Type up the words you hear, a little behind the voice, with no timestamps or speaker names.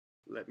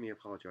Let me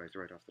apologize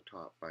right off the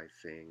top by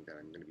saying that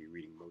I'm going to be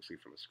reading mostly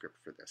from a script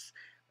for this.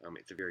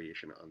 It's a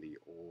variation on the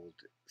old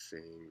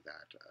saying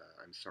that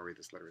I'm sorry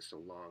this letter is so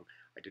long,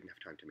 I didn't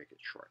have time to make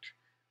it short.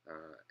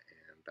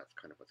 And that's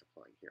kind of what's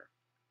applying here.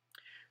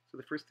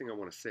 So the first thing I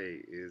want to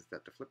say is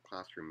that the flipped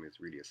classroom is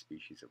really a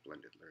species of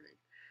blended learning.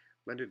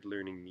 Blended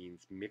learning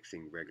means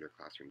mixing regular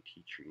classroom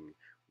teaching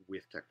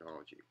with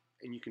technology.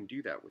 And you can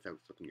do that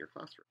without flipping your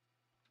classroom.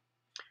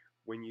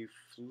 When you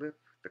flip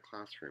the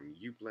classroom,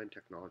 you blend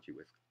technology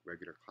with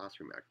regular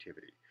classroom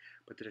activity,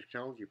 but the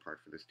technology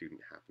part for the student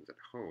happens at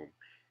home,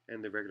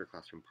 and the regular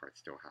classroom part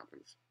still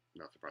happens,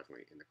 not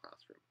surprisingly, in the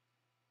classroom.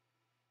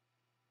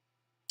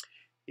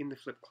 In the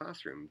flipped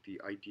classroom, the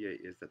idea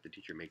is that the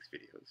teacher makes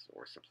videos,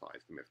 or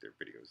supplies them if they're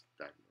videos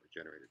that are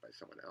generated by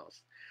someone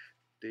else.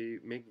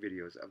 They make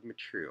videos of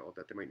material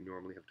that they might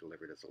normally have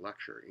delivered as a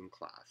lecture in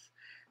class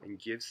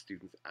and give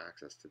students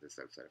access to this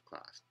outside of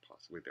class.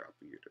 Possibly they're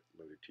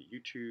uploaded to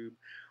YouTube,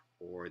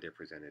 or they're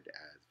presented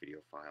as video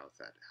files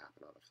that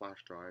happen on a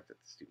flash drive that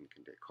the student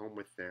can take home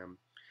with them.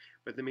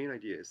 But the main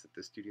idea is that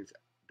the students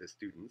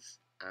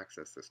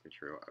access this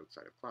material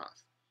outside of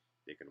class.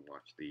 They can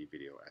watch the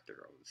video at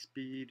their own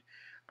speed.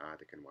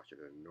 They can watch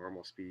it at a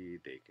normal speed.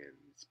 They can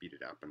speed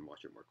it up and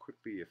watch it more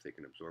quickly if they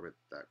can absorb it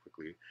that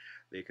quickly.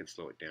 They can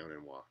slow it down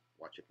and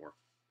watch it more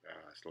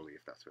slowly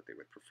if that's what they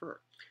would prefer.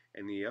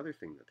 And the other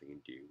thing that they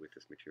can do with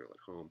this material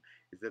at home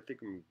is that they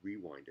can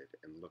rewind it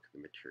and look at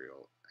the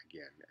material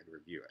again and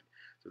review it.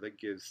 So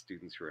that gives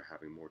students who are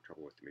having more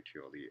trouble with the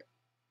material the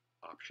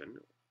option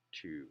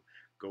to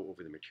go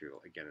over the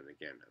material again and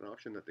again, an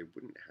option that they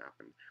wouldn't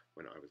happen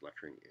when I was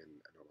lecturing in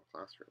a normal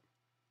classroom.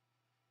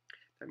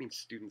 That means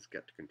students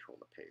get to control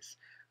the pace,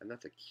 and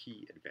that's a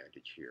key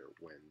advantage here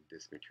when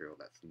this material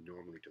that's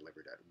normally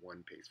delivered at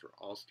one pace for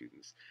all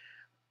students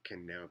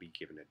can now be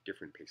given at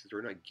different paces,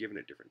 or not given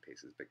at different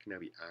paces, but can now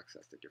be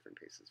accessed at different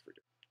paces for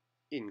different.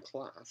 In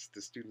class,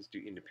 the students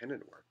do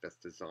independent work that's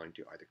designed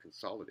to either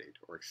consolidate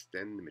or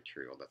extend the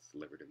material that's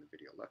delivered in the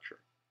video lecture.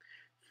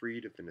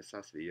 Freed of the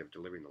necessity of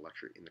delivering the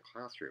lecture in the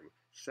classroom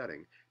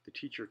setting, the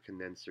teacher can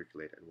then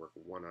circulate and work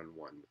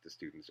one-on-one with the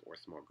students or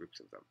small groups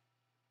of them.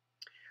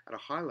 At a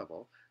high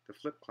level, the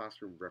flipped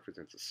classroom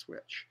represents a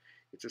switch.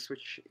 It's a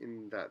switch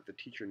in that the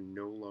teacher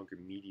no longer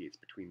mediates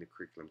between the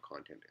curriculum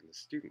content and the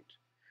student.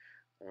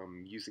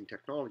 Using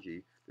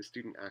technology, the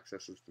student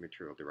accesses the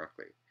material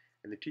directly,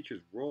 and the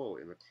teacher's role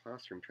in the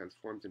classroom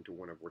transforms into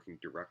one of working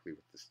directly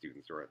with the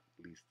students, or at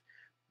least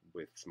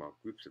with small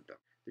groups of them.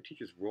 The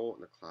teacher's role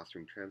in the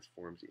classroom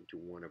transforms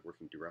into one of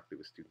working directly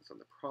with students on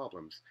the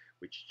problems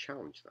which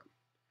challenge them.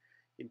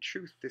 In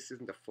truth, this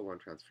isn't a full-on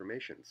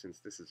transformation, since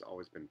this has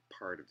always been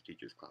part of the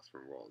teacher's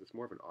classroom role. It's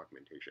more of an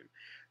augmentation.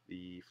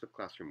 The flipped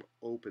classroom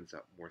opens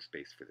up more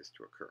space for this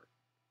to occur.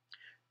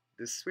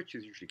 This switch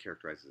is usually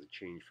characterized as a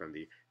change from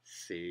the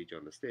sage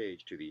on the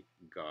stage to the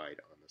guide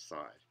on the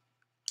side.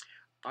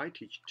 I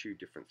teach two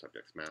different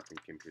subjects, math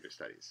and computer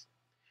studies.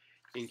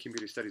 In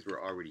computer studies,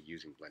 we're already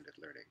using blended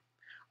learning.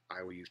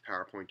 I will use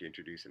PowerPoint to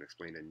introduce and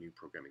explain a new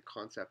programming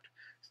concept.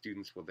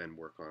 Students will then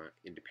work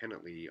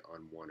independently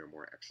on one or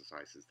more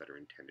exercises that are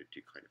intended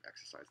to kind of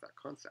exercise that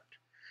concept.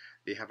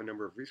 They have a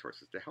number of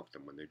resources to help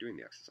them when they're doing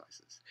the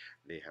exercises.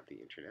 They have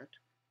the internet.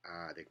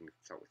 They can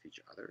consult with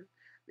each other.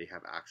 They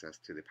have access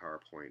to the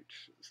PowerPoint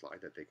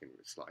slides that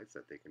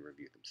they can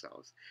review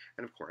themselves.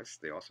 And of course,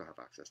 they also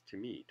have access to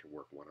me to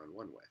work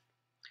one-on-one with.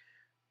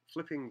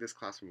 Flipping this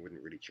classroom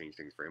wouldn't really change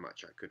things very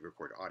much. I could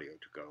record audio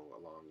to go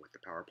along with the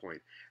PowerPoint,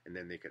 and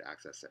then they could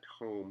access at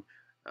home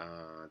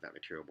that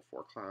material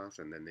before class,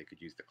 and then they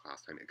could use the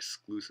class time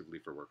exclusively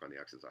for work on the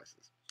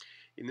exercises.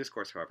 In this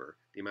course, however,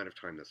 the amount of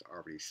time that's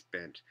already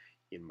spent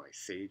in my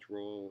SAGE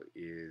role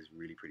is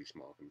really pretty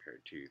small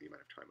compared to the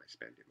amount of time I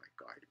spend in my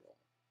guide role.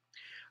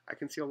 I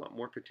can see a lot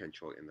more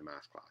potential in the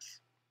math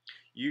class.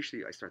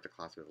 Usually I start the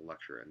class with a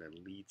lecture and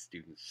then lead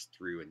students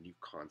through a new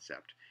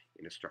concept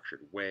in a structured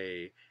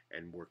way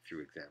and work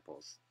through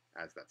examples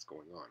as that's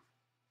going on,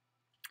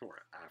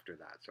 or after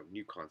that. So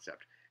new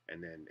concept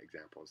and then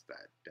examples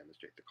that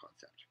demonstrate the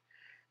concept.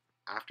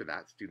 After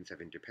that, students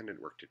have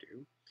independent work to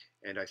do,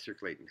 and I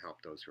circulate and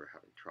help those who are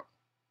having trouble.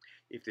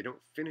 If they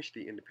don't finish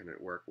the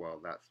independent work, well,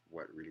 that's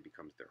what really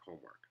becomes their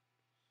homework.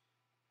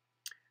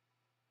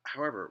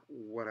 However,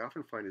 what I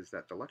often find is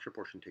that the lecture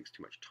portion takes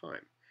too much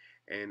time,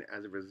 and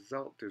as a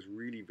result, there's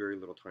really very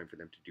little time for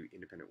them to do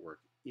independent work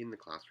in the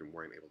classroom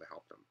where I'm able to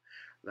help them.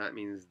 That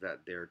means that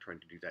they're trying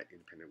to do that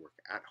independent work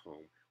at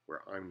home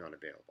where I'm not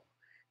available.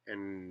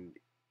 And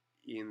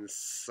in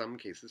some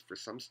cases, for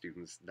some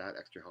students, that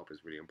extra help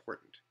is really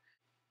important.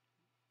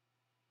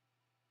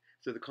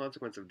 So the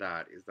consequence of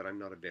that is that I'm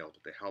not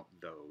available to help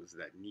those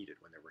that need it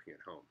when they're working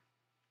at home.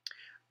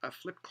 A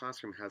flipped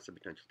classroom has the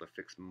potential to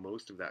fix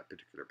most of that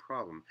particular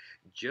problem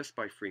just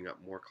by freeing up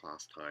more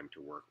class time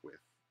to work with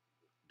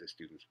the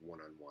students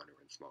one-on-one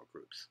or in small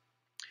groups.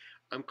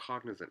 I'm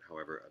cognizant,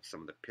 however, of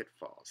some of the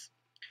pitfalls.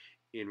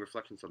 In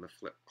Reflections on the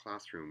Flipped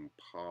Classroom,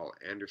 Paul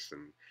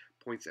Anderson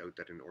points out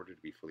that in order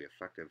to be fully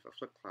effective, a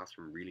flipped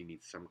classroom really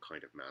needs some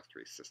kind of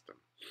mastery system.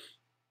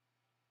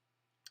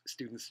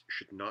 Students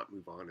should not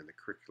move on in the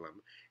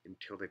curriculum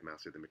until they've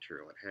mastered the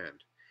material at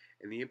hand.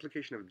 And the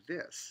implication of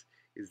this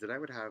is that I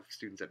would have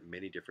students at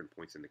many different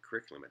points in the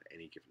curriculum at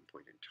any given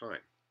point in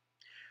time.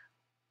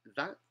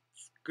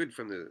 That's good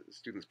from the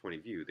student's point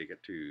of view. They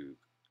get to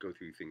go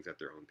through things at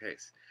their own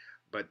pace.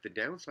 But the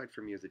downside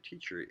for me as a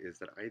teacher is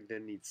that I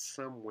then need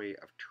some way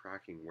of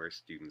tracking where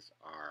students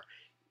are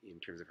in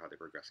terms of how they're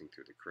progressing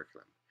through the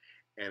curriculum.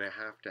 And I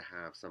have to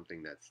have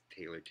something that's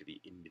tailored to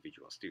the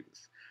individual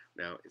students.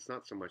 Now, it's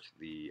not so much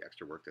the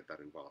extra work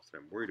that involves that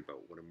I'm worried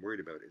about. What I'm worried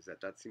about is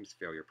that seems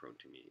failure prone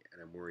to me,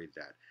 and I'm worried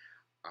that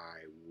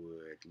I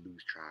would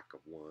lose track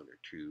of one or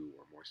two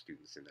or more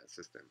students in that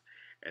system,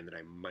 and that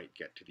I might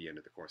get to the end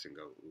of the course and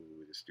go,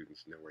 ooh, the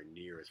student's nowhere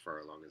near as far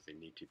along as they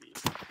need to be,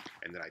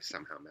 and that I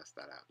somehow messed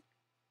that up.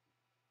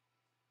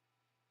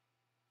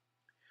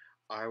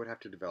 I would have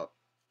to develop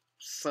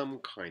some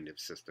kind of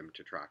system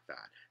to track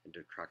that and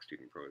to track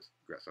student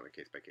progress on a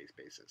case-by-case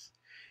basis.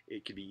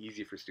 It could be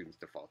easy for students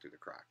to fall through the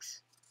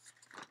cracks.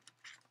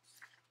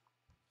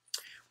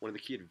 One of the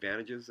key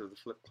advantages of the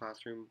flipped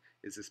classroom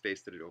is the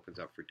space that it opens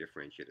up for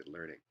differentiated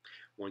learning.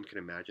 One can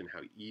imagine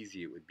how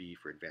easy it would be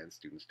for advanced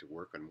students to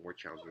work on more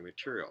challenging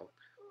material.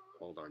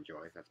 Hold on,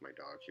 Joy, that's my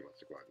dog. She wants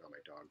to go out, not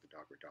my dog, the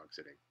dog we're dog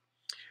sitting.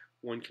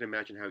 One can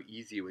imagine how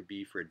easy it would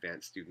be for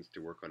advanced students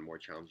to work on more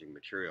challenging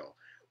material,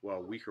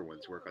 while weaker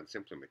ones work on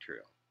simpler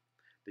material.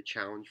 The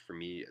challenge for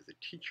me as a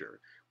teacher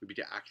would be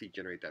to actually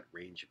generate that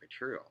range of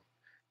material.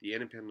 The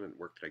independent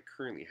work that I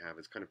currently have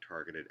is kind of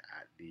targeted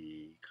at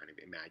the kind of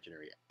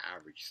imaginary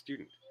average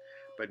student,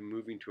 but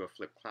moving to a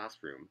flipped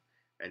classroom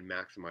and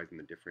maximizing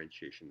the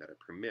differentiation that it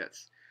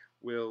permits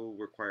will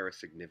require a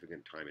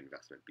significant time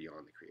investment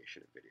beyond the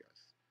creation of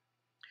videos.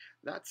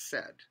 That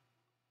said,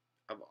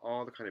 of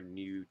all the kind of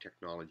new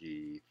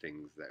technology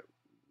things that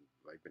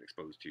I've been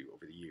exposed to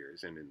over the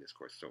years and in this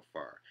course so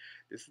far,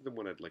 this is the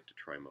one I'd like to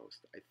try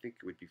most. I think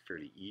it would be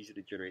fairly easy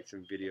to generate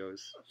some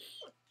videos.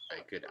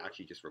 I could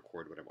actually just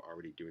record what I'm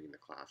already doing in the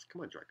class.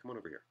 Come on, Joy, come on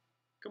over here.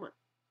 Come on.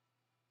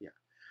 Yeah.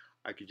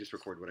 I could just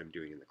record what I'm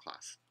doing in the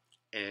class.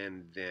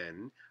 And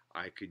then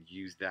I could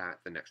use that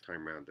the next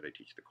time around that I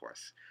teach the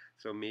course.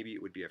 So maybe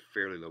it would be a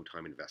fairly low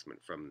time investment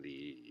from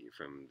the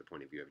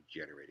point of view of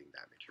generating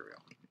that material.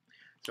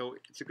 So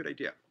it's a good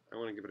idea. I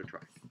want to give it a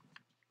try.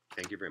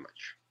 Thank you very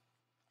much.